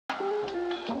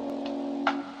Hey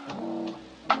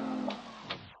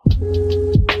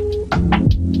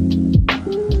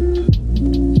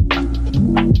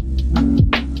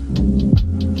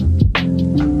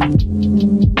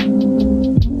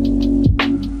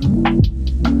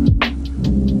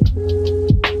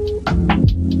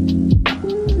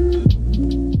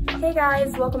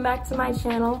guys, welcome back to my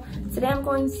channel. Today I'm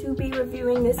going to be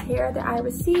reviewing this hair that I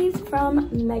received from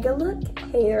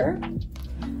MegalookHair.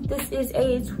 This is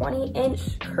a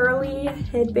 20-inch curly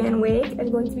headband wig.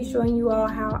 I'm going to be showing you all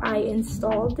how I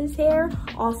installed this hair,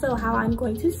 also how I'm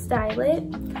going to style it.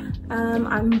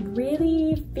 I'm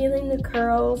really feeling the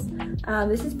curls.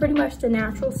 This is pretty much the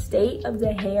natural state of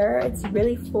the hair. It's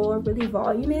really full, really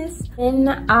voluminous. And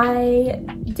I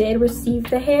did receive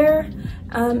the hair.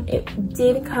 It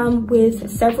did come with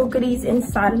several goodies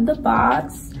inside of the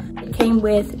box. It came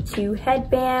with 2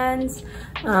 headbands,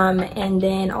 and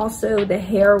then also the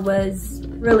hair was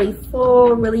really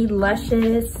full, really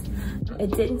luscious.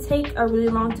 It didn't take a really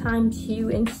long time to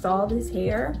install this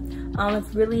hair.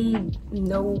 It's really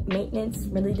no maintenance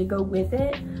really to go with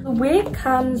it. The wig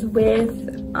comes with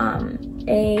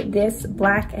this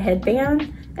black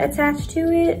headband attached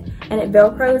to it, and it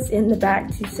velcros in the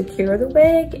back to secure the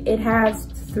wig. It has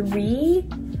 3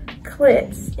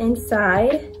 clips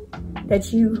inside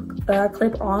that you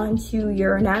clip on to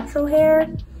your natural hair.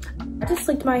 I just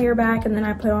slicked my hair back and then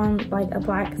I put on like a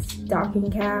black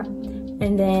stocking cap,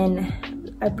 and then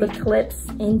I put clips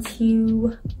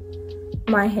into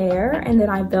my hair, and then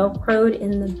I velcroed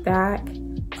in the back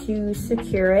to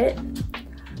secure it.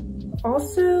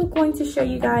 Also going to show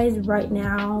you guys right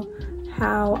now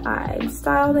how I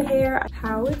style the hair,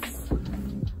 how it's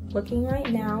looking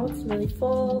right now. It's really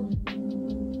full,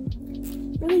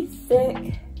 really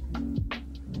thick.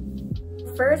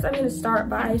 First, I'm going to start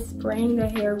by spraying the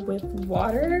hair with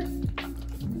water.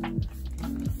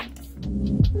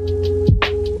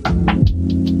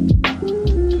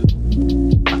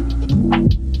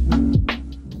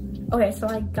 Okay, so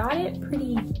I got it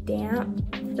pretty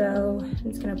damp, so I'm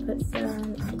just going to put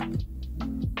some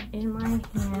in my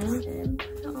hand and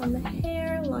put it on the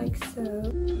hair like so.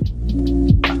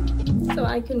 So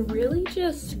I can really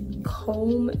just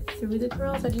comb through the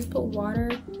curls. I just put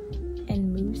water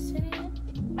and mousse in it.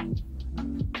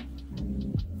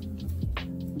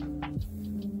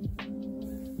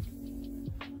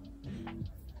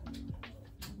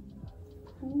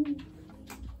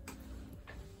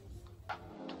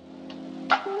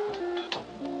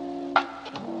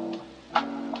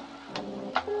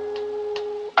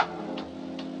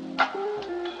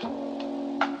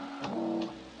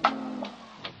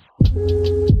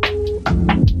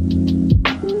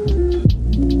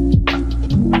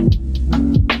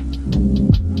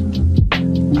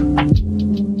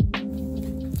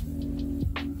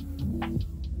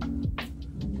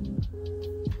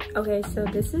 Okay, so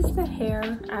this is the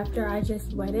hair after I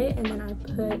just wet it and then I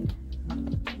put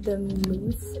the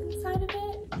mousse inside of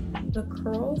it. The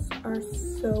curls are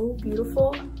so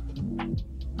beautiful.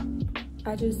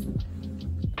 I just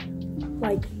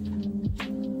like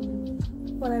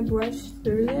when I brush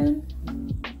through them.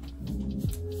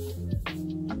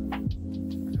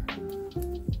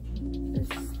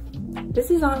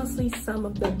 This is honestly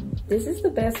this is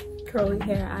the best curly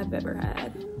hair I've ever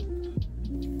had.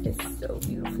 It's so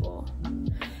beautiful.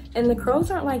 And the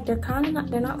curls aren't like, they're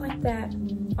not like that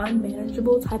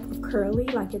unmanageable type of curly.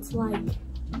 Like it's like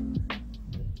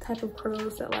type of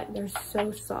curls that like, they're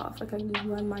so soft. Like I can just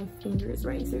run my fingers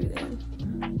right through them.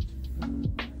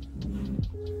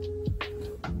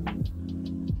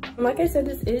 Like I said,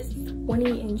 this is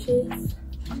 20 inches.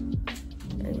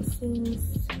 And it seems,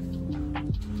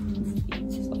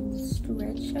 just like the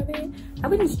stretch of it. I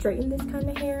wouldn't straighten this kind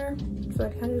of hair, so I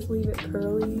kind of just leave it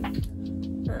curly.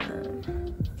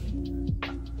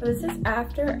 This is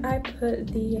after I put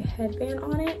the headband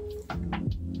on it,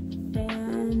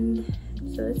 and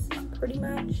so this is pretty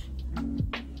much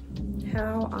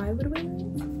how I would wear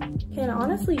it. Can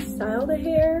honestly style the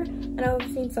hair, and I've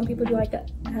seen some people do like a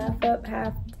half up,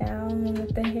 half down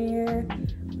with the hair,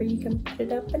 where you can put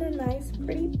it up in a nice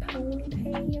pretty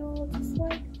ponytail, just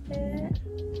like that.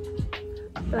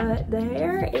 But the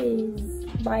hair is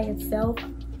by itself,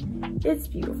 it's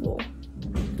beautiful.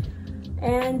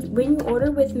 And when you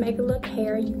order with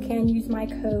MegalookHair, you can use my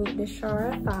code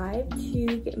DESHARA5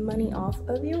 to get money off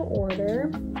of your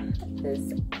order.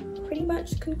 This pretty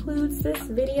much concludes this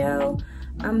video.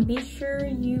 Be sure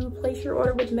you place your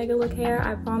order with MegalookHair.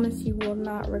 I promise you will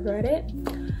not regret it.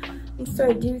 And so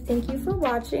I do thank you for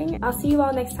watching. I'll see you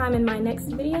all next time in my next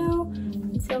video.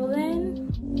 Until then,